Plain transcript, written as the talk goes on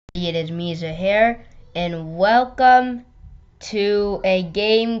It is Misa here, and welcome to a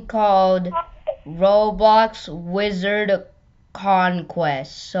game called Roblox Wizard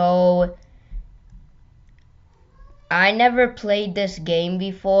Conquest. So, I never played this game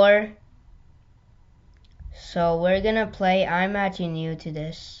before, so we're gonna play. I'm actually new to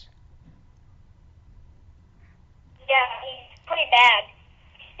this. Yeah, he's pretty bad.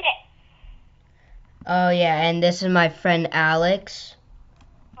 Oh yeah, and this is my friend Alex.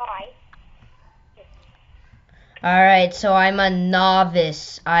 Hi. Alright, so I'm a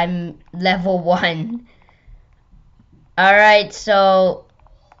novice. I'm level 1. Alright, so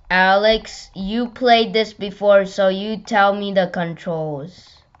Alex, you played this before, so you tell me the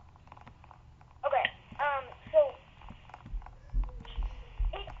controls. Okay, so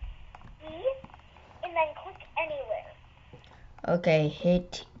hit E and then click anywhere. Okay,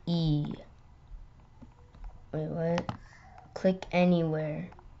 hit E. Wait, what? Click anywhere.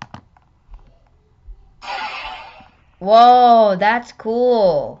 Whoa, that's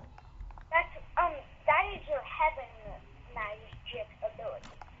cool. That is your heaven magic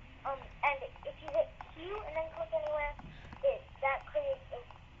ability. And if you hit Q and then click anywhere, that creates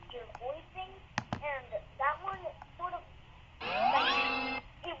your voicing, and that one sort of, like,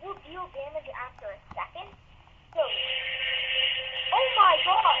 it will deal damage after a second. So, oh my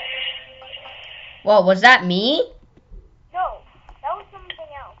god! Whoa, was that me? No, that was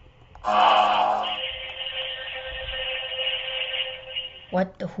something else.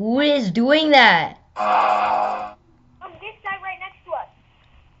 What the, who is doing that? This guy right next to us.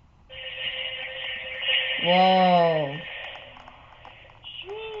 Whoa.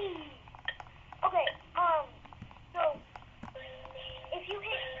 Jeez. Okay, so if you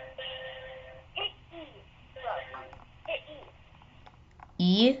hit E, bro. Hit E.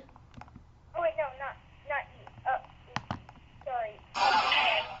 E? Oh wait, no, not E. Sorry.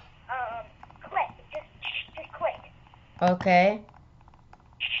 Click. Just click. Okay.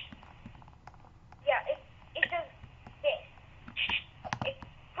 Yeah, it does this.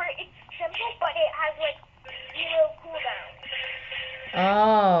 It's simple, but it has like 0 cooldown.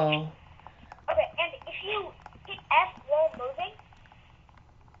 Oh. Okay, and if you hit F while moving.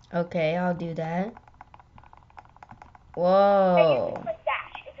 Okay, I'll do that. Then you Whoa. can click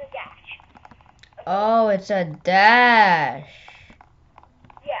dash. It's a dash. Okay. Oh, it's a dash.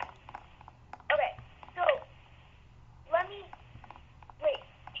 Yeah. Okay, so let me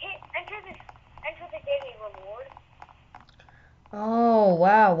enter the daily reward. Oh,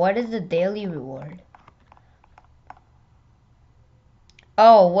 wow. What is the daily reward?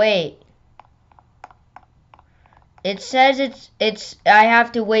 Oh, wait. It says I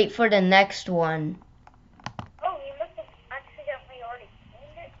have to wait for the next one. Oh, you must have accidentally already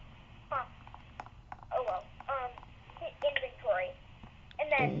seen it? Huh. Oh well. Hit inventory.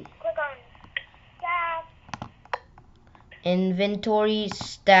 And then click on staff. Inventory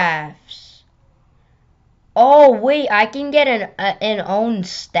staffs. Oh, wait. I can get an own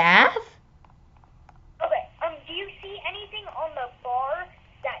staff? Okay, do you see anything on the bar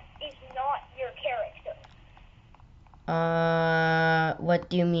that is not your character? What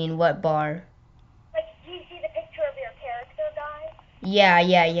do you mean? What bar? Like, do you see the picture of your character, guys? Yeah.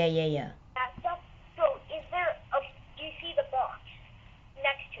 That stuff? So, do you see the box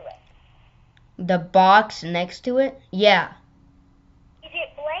next to it? The box next to it? Yeah. Is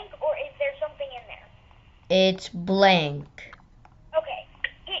it blank or is there something in there? It's blank. Okay,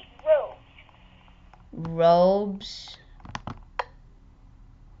 hit robes. Robes.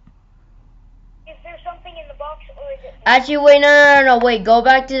 Is there something in the box or is it blank? Actually, wait, no, wait, go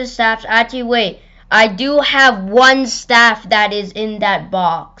back to the staffs. Actually, wait, I do have one staff that is in that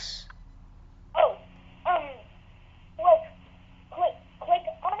box. Oh, click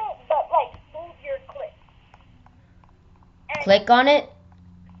on it, but like, move your click. And Click on it?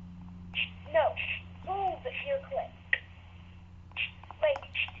 no, move your click. Like,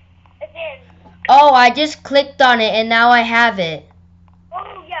 again. Oh, I just clicked on it and now I have it.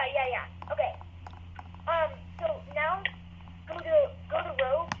 Oh, yeah. Okay. So now, go to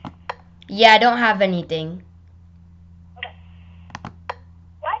robes. Yeah, I don't have anything. Okay.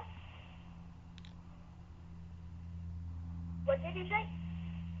 What? What did you say?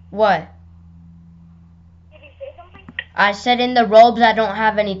 What? Did you say something? I said in the robes I don't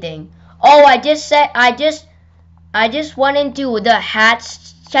have anything. Oh, I just went into the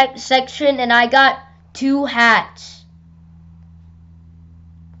hats section and I got 2 hats.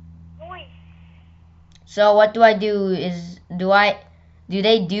 Nice. So what do I do? Do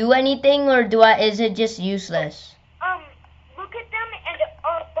they do anything or is it just useless? Look at them, and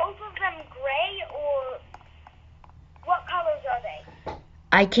are both of them gray, or what colors are they?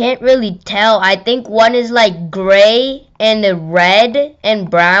 I can't really tell. I think one is like gray and red and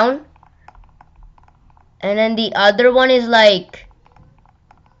brown. And then the other one is like...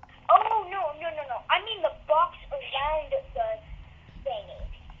 Oh, no. I mean the box around the thingy.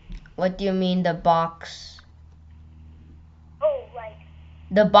 What do you mean the box? Oh, like...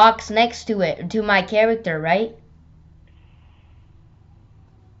 The box next to it, to my character, right?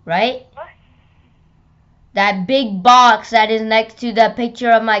 Right? What? That big box that is next to the picture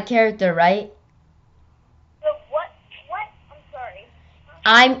of my character, right? The what? What? I'm sorry.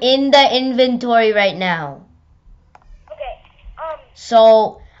 I'm in the inventory right now. Okay,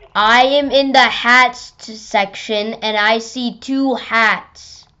 So, I am in the hats section and I see 2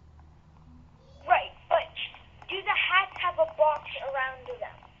 hats. right, but do the hats have a box around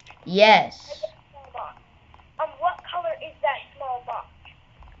them? Yes. Like a small box. What color is that small box?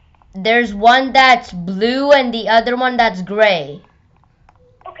 There's one that's blue and the other one that's gray.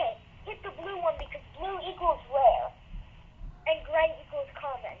 Okay, hit the blue one because blue equals rare, and gray equals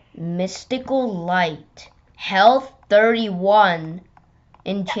common. Mystical light. Health 31.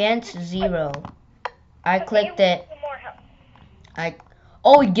 Enchants 0. I clicked it. Gives you more health.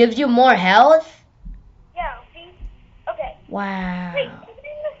 Oh, it gives you more health? Yeah, see? Okay. Wow. Wait, it's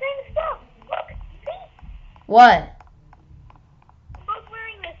doing the same stuff. Look, see? What? We're both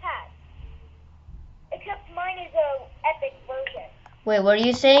wearing this hat. Except mine is a epic version. Wait, what are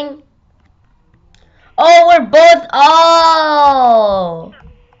you saying? Oh, we're both... Oh!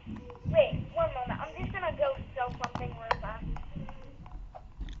 Wait, one moment. I'm just gonna go sell something real fast.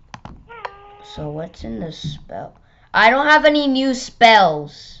 So what's in the spell? I don't have any new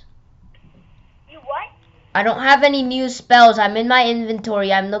spells. You what? I don't have any new spells. I'm in my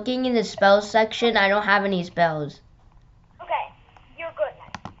inventory. I'm looking in the spells section. I don't have any spells. Okay, you're good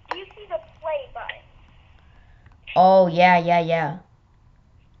then. Do you see the play button? Oh, yeah.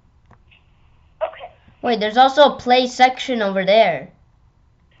 Okay. Wait, there's also a play section over there.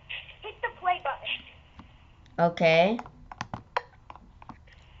 Hit the play button. Okay.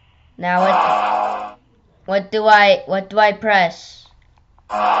 Now what do I press?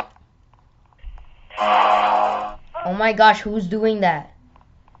 Oh my gosh, who's doing that?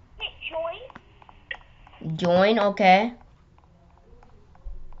 Hit join. Join, okay.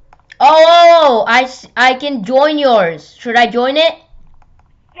 Oh, I can join yours. Should I join it?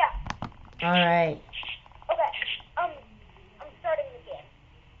 Yeah. Alright. Okay. I'm starting the game.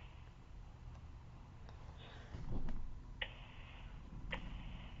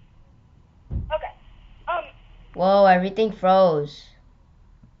 Okay. Whoa, everything froze.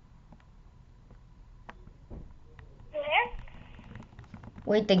 You there?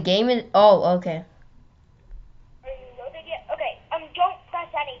 Wait, the game is... Oh, okay. Are you loaded yet? Okay. Don't press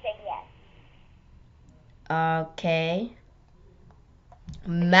anything yet. Okay.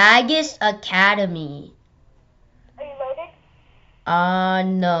 Magus Academy. Are you loaded?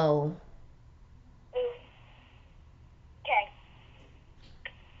 No. Okay.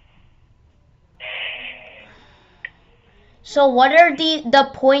 So what are the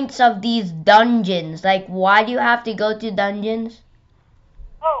points of these dungeons? Like, why do you have to go to dungeons?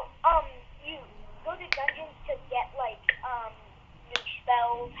 Oh, you go to dungeons to get, like, new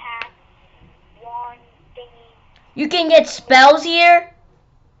spells, hacks, wands, thingies. You can get spells here?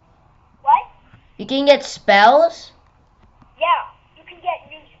 What? You can get spells? Yeah, you can get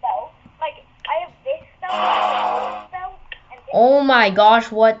new spells. Like, I have this spell, and this. Oh my gosh,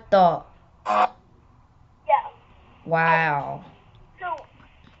 what the... Yeah. Wow. So,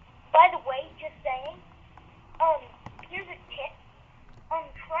 by the way, just saying, here's a tip.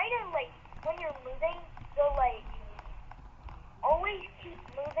 Try to, like, when you're moving, go, like, always keep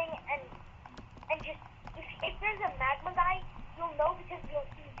moving and just, if there's a magma guy, you'll know because you'll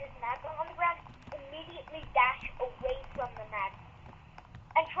see this magma on the ground, immediately dash away from the magma.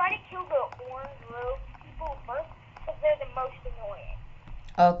 And try to kill the orange robe people first, because they're the most annoying.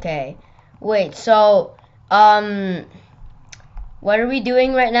 Okay. Wait, so, what are we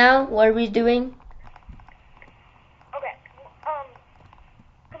doing right now? What are we doing? Okay,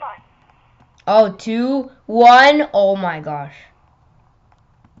 come on. Oh, 2, 1. Oh my gosh.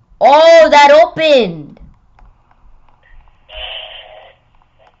 Oh, that opened.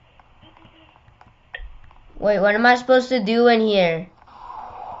 Wait, what am I supposed to do in here?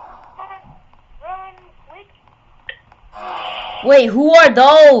 Run, quick. Wait, who are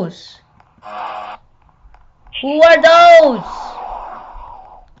those? Who are those?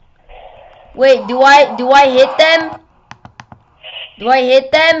 Wait, do I hit them? Do I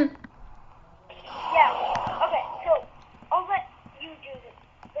hit them? Yeah, okay, so I'll let you do this.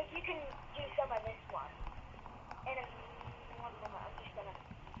 Like, you can do some of this one. And in one moment, I'm just gonna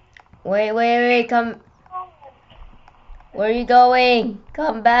Wait, come. Oh, Where are you going?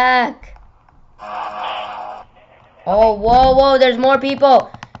 Come back. Oh, whoa, there's more people.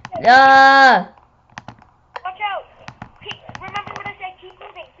 Ah. watch out. Remember what I said, keep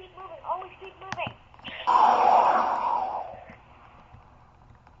moving, always keep moving.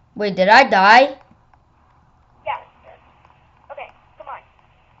 Wait, did I die? Yeah. Okay, come on.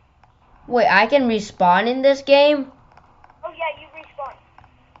 Wait, I can respawn in this game? Oh yeah, you respawn.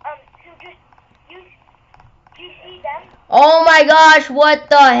 So just use, do you see them? Oh my gosh, what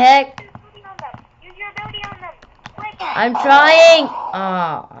the heck? Use your ability on them. Use your ability on them. Quick. I'm trying.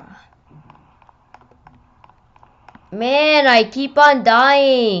 Ah. Man, I keep on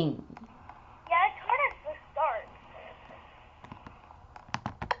dying. Yeah, it's hard at the start.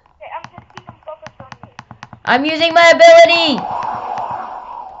 Okay, I'm just keeping focused on me. I'm using my ability.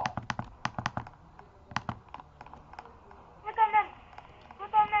 Click on them.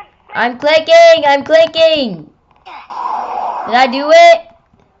 Click on them. Quick. I'm clicking. Did I do it?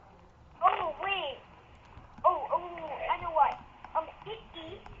 Oh, wait. Oh, I know what. Hit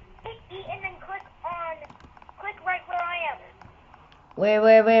E, and then click right where I am. Where?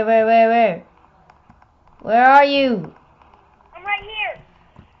 Where are you? I'm right here.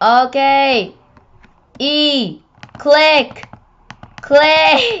 Okay. E. Click.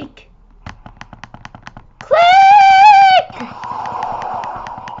 Click.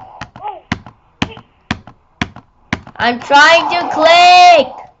 Oh, I'm trying to click.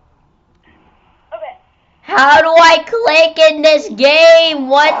 okay. How do I click in this game?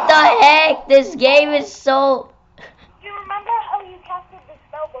 What the heck? This game is so... Do you remember how you casted the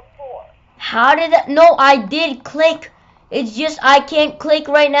spell before? How did that... No, I did click. It's just I can't click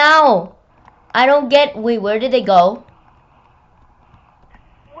right now. I don't get... Wait, where did they go?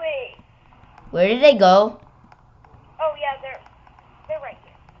 Wait. Where did they go? Oh yeah, they're right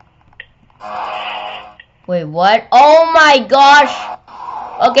here. Wait, what? Oh my gosh.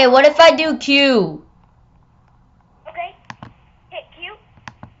 Okay, what if I do Q? Okay. Hit Q.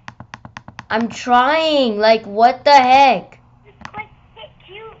 I'm trying. Like, what the heck? Just hit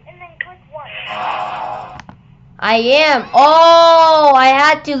Q, and then click 1. I am. Oh, I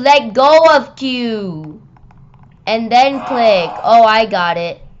had to let go of Q. And then click. Oh, I got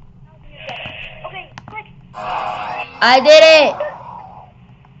it. Okay, click. I did it.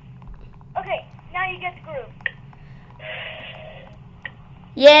 Okay, now you get the groove.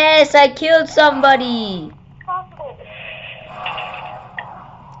 Yes, I killed somebody. Possible.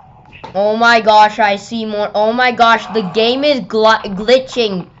 Oh my gosh, I see more. Oh my gosh, the game is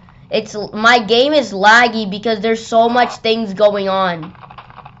glitching. My game is laggy because there's so much things going on.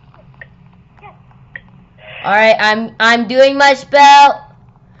 All right, I'm doing my spell.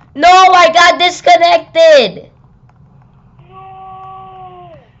 No, I got disconnected.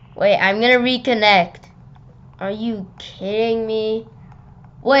 No. Wait, I'm gonna reconnect. Are you kidding me?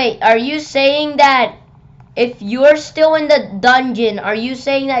 Wait, are you saying that if you're still in the dungeon, are you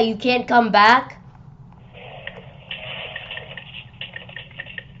saying that you can't come back?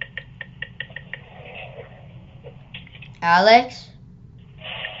 Alex?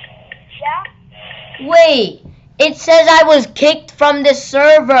 Yeah? Wait, it says I was kicked from the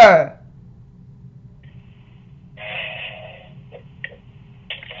server.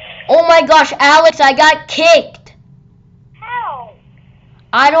 Oh my gosh, Alex, I got kicked. How?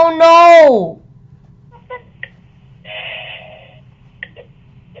 I don't know.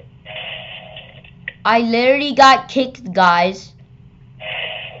 I literally got kicked, guys.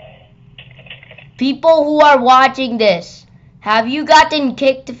 People who are watching this, have you gotten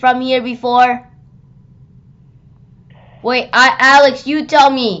kicked from here before? Wait, Alex, you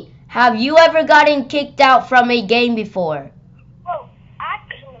tell me, have you ever gotten kicked out from a game before? Well,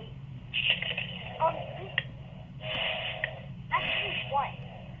 actually one.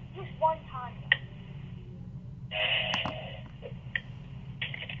 Just one time.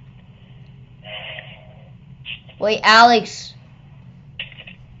 Wait, Alex.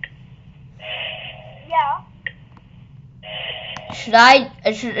 Yeah.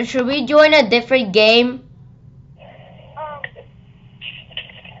 Should we join a different game?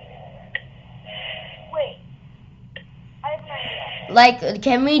 Wait. I have an idea. Like,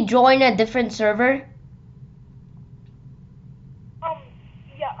 can we join a different server?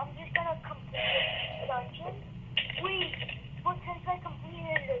 Yeah, I'm just gonna complete the dungeon. Wait, but since I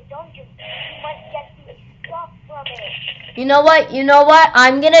completed the dungeon, you might get the stuff from it. You know what?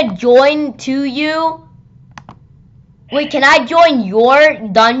 I'm gonna join to you. Wait, can I join your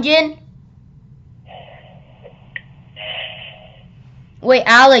dungeon? Wait,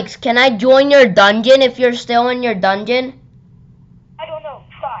 Alex, can I join your dungeon if you're still in your dungeon? I don't know,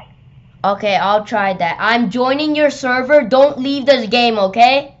 try. Okay, I'll try that. I'm joining your server. Don't leave this game,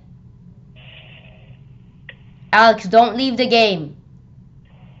 okay? Alex, don't leave the game.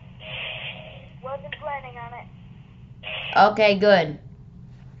 Wasn't planning on it. Okay, good.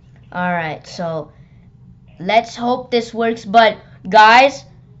 Alright, so let's hope this works. But guys,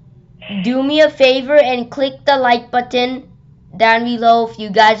 do me a favor and click the like button down below if you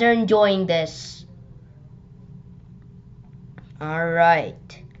guys are enjoying this.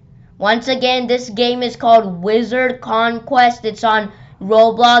 Alright. Once again, this game is called Wizard Conquest. It's on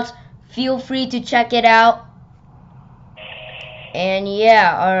Roblox. Feel free to check it out. And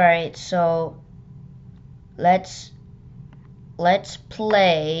yeah, alright, so let's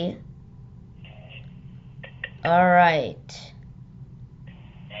play. Alright.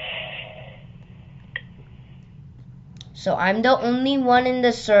 So I'm the only one in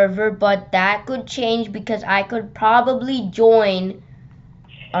the server, but that could change because I could probably join.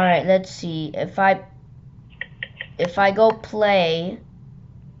 Alright, let's see. If I go play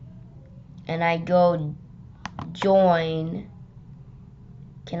and I go join,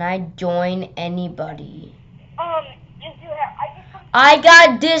 can I join anybody? Just do that. I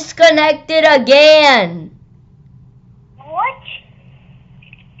got disconnected again. What?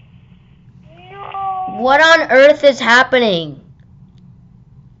 No. What on earth is happening?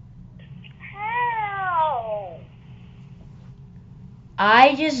 How?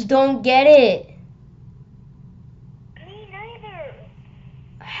 I just don't get it. Me neither.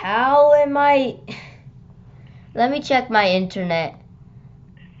 How am I? Let me check my internet.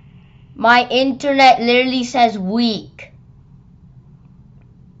 My internet literally says weak.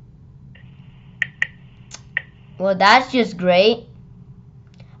 Well, that's just great.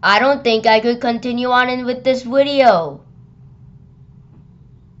 I don't think I could continue on with this video.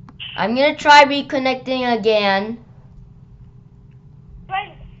 I'm gonna try reconnecting again.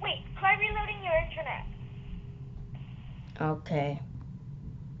 Try reloading your internet. Okay.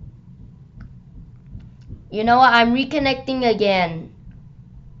 You know what? I'm reconnecting again.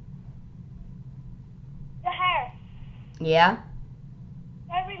 Zahar, Yeah?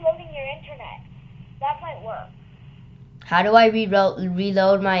 try reloading your internet. That might work. How do I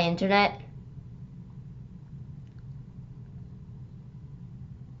reload my internet?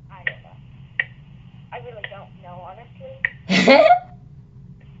 I don't know. I really don't know, honestly.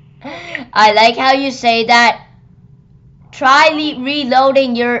 I like how you say that. Try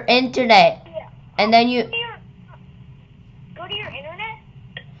reloading your internet. Yeah. And then you... Go to your internet.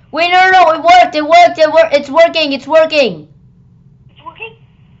 Wait, no, it worked, it's working. It's working?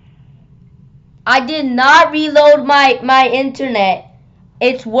 I did not reload my internet.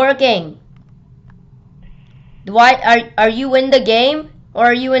 It's working. Are you in the game or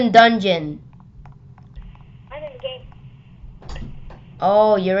are you in dungeon? I'm in the game.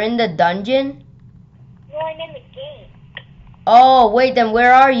 Oh, you're in the dungeon? No, I'm in the game. Oh, wait, then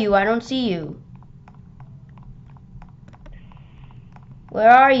where are you? I don't see you.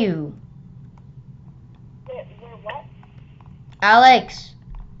 Where are you? Where what? Alex,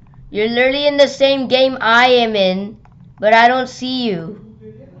 you're literally in the same game I am in, but I don't see you.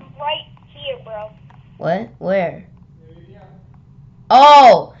 Right here, bro. What? Where?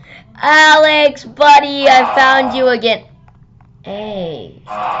 Oh, Alex, buddy, I found you again. Hey.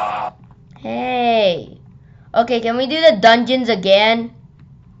 Hey. Okay, can we do the dungeons again?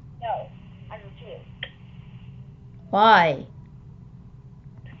 No, I refuse. Why?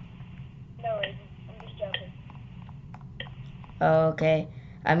 No reason. I'm just joking. Okay.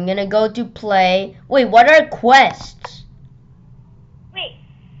 I'm gonna go to play. Wait, what are quests? Wait,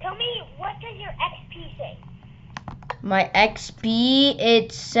 tell me, what does your XP say? My XP,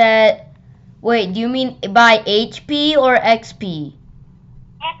 it said... Wait, do you mean by HP or XP?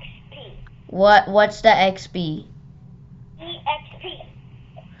 XP. What's the XP? EXP.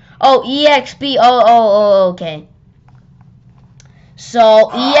 Oh, EXP. Oh, okay. So,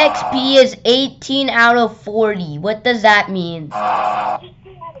 EXP is 18 out of 40. What does that mean? 18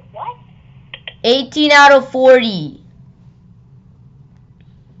 out of what? 18 out of 40.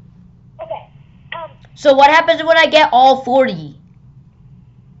 Okay, So what happens when I get all 40?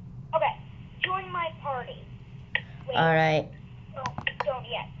 okay, join my party. Wait, Alright. don't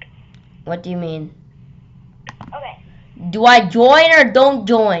yet. What do you mean? Okay, Do I join or don't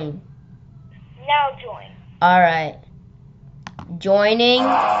join? now join. Alright. Joining.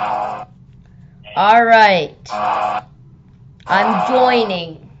 Alright. I'm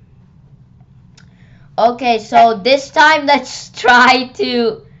joining. Okay, so this time let's try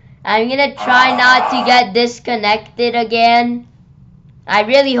to... I'm gonna try not to get disconnected again. I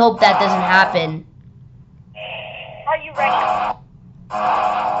really hope that doesn't happen. Are you ready?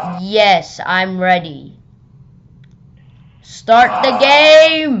 Yes, I'm ready. Start the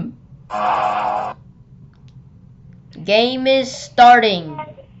game! Game is starting.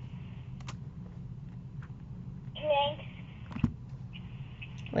 Thanks.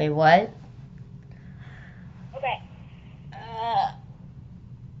 Wait, what? Okay.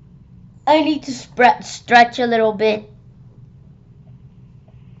 I need to stretch a little bit.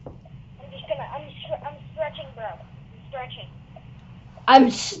 I'm stretching, bro. I'm stretching.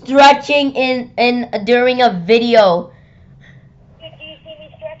 I'm stretching in during a video. Do you see me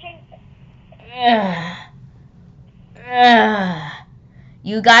stretching?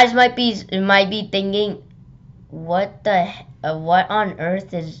 You guys might be thinking, what on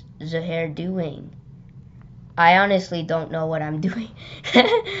earth is Zuhair doing? I honestly don't know what I'm doing.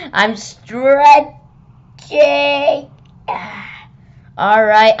 I'm stretching. All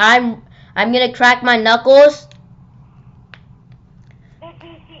right, I'm gonna crack my knuckles.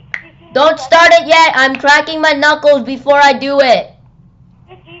 Don't start it yet. I'm cracking my knuckles before I do it.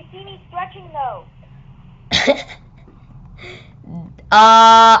 Do you see me stretching though?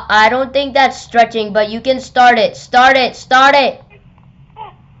 I don't think that's stretching, but you can start it. Start it.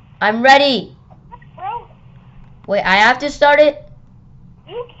 I'm ready. Bro, Wait, I have to start it?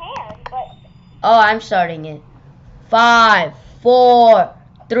 you can, but Oh, I'm starting it. 5, 4,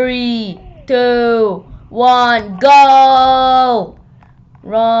 3, 2, 1, go!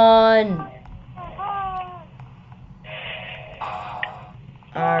 Run.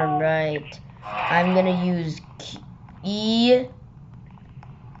 Alright. I'm gonna use E.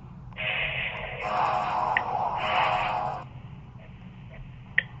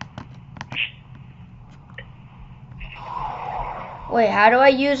 Wait, how do I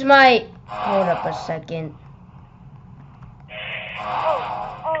use my... Hold up a second.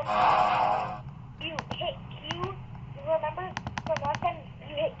 You hit Q, remember from last time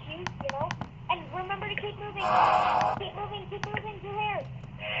you hit Q, you know? And remember to keep moving. Keep moving to here.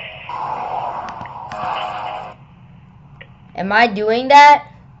 Am I doing that?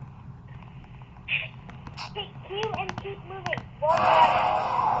 Hit Q and keep moving.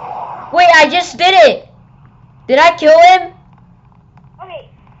 Wait, I just did it! Did I kill him? Okay,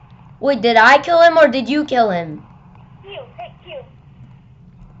 Wait, did I kill him or did you kill him? Q, hit Q.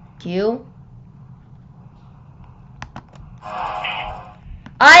 Q?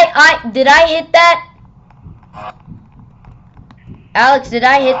 Did I hit that? Alex, did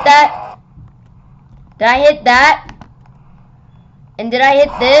I hit that? Did I hit that? And did I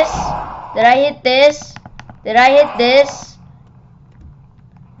hit this? Did I hit this? Did I hit this?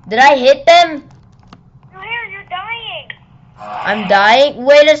 Did I hit them? You're dying. I'm dying?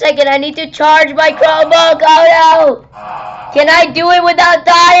 Wait a second, I need to charge my Chromebook. Oh no! Can I do it without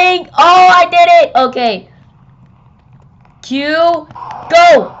dying? Oh, I did it! Okay. Q,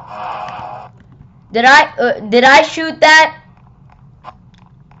 go! Did I shoot that?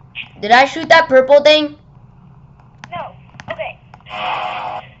 Did I shoot that purple thing? No, okay.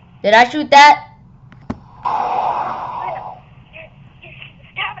 Did I shoot that?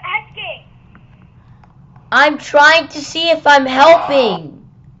 Stop asking. I'm trying to see if I'm helping.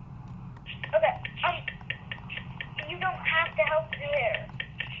 Okay, you don't have to help here.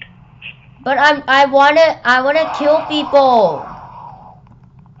 But I wanna kill people.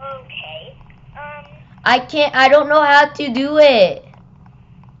 Okay, I don't know how to do it.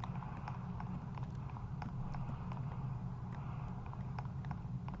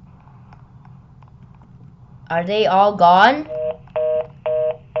 Are they all gone?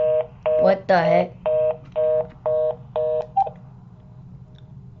 What the heck?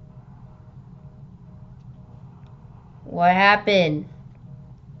 What happened?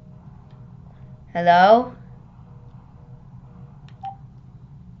 Hello?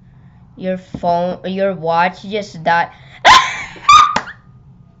 Your watch just died.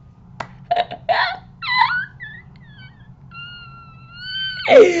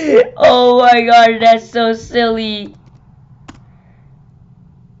 Oh my god, that's so silly.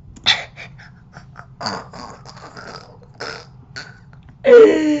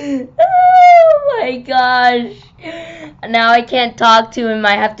 Oh my gosh. Now I can't talk to him.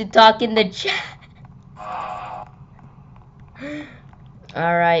 I have to talk in the chat.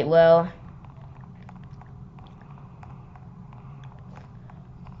 Alright, well.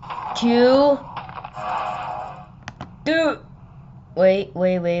 Q. Do. Wait.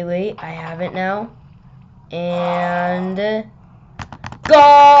 I have it now. And.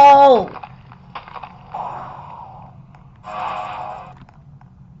 Go!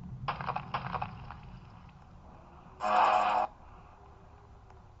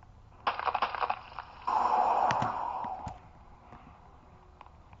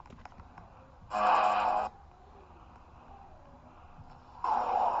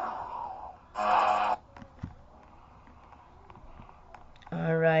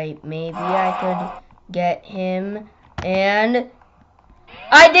 maybe I could get him. And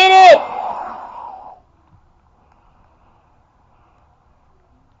I did it!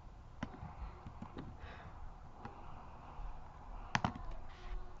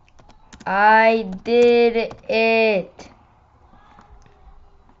 I did it.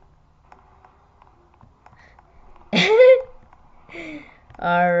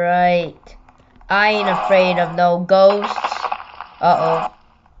 Alright. I ain't afraid of no ghosts. Uh-oh.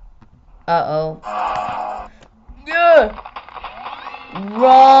 Uh-oh. Yeah.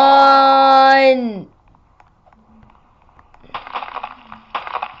 Run!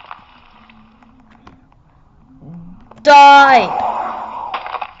 Die!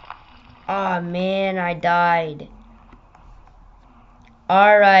 Oh man, I died.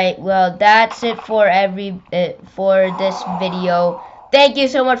 Alright, well that's it for for this video. Thank you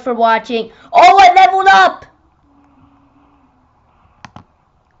so much for watching. Oh, I leveled up!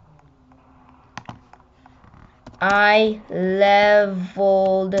 I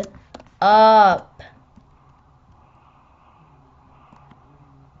leveled up.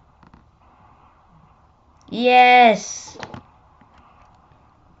 Yes.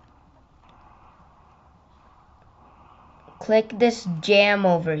 Click this jam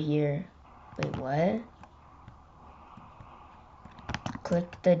over here. Wait, what?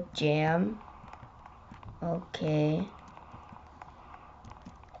 Click the jam. Okay.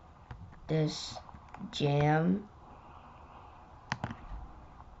 This jam.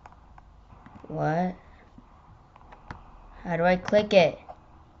 What? How do I click it?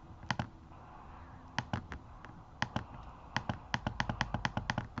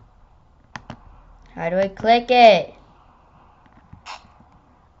 How do I click it?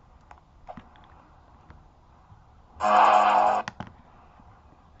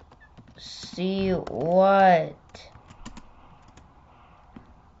 See what?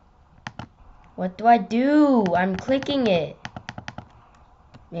 What do I do? I'm clicking it.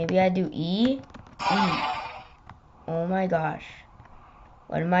 Maybe I do E? E. Oh my gosh.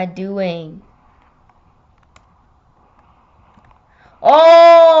 What am I doing?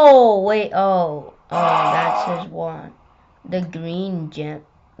 Oh! Wait, oh. Oh, that's his one. The green gem.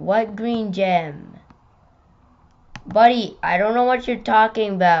 What green gem? Buddy, I don't know what you're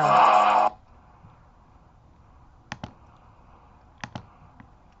talking about.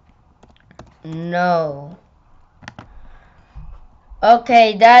 No.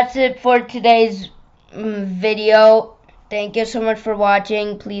 Okay, that's it for today's video. Thank you so much for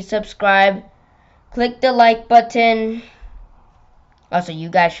watching. Please subscribe. Click the like button. Also, you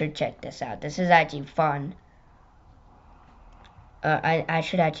guys should check this out. This is actually fun. I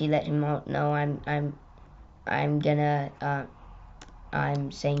should actually let him know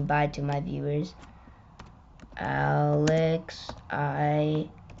I'm saying bye to my viewers. Alex, I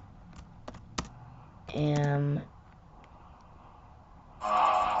am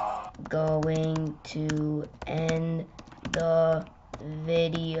going to end the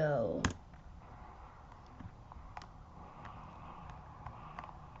video.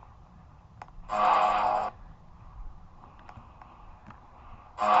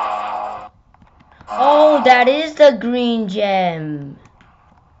 Oh, that is the green gem.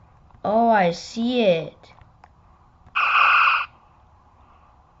 Oh, I see it.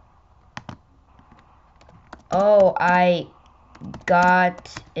 Oh, I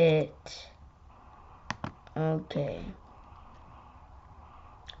got it. Okay.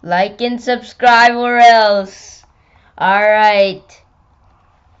 Like and subscribe or else. Alright.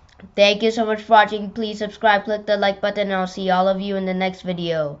 Thank you so much for watching. Please subscribe, click the like button, and I'll see all of you in the next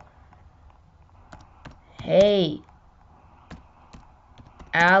video. Hey.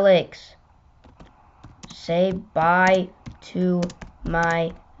 Alex. Say bye to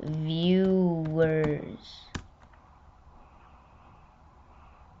my viewers.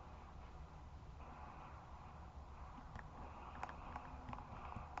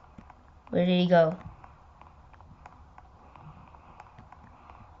 Where did he go?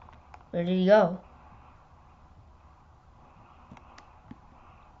 Where did he go?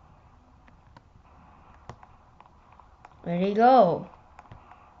 Where did he go?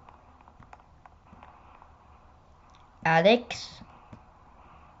 Alex?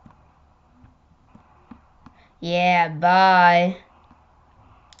 Yeah, bye.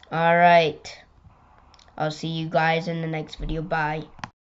 Alright. I'll see you guys in the next video. Bye.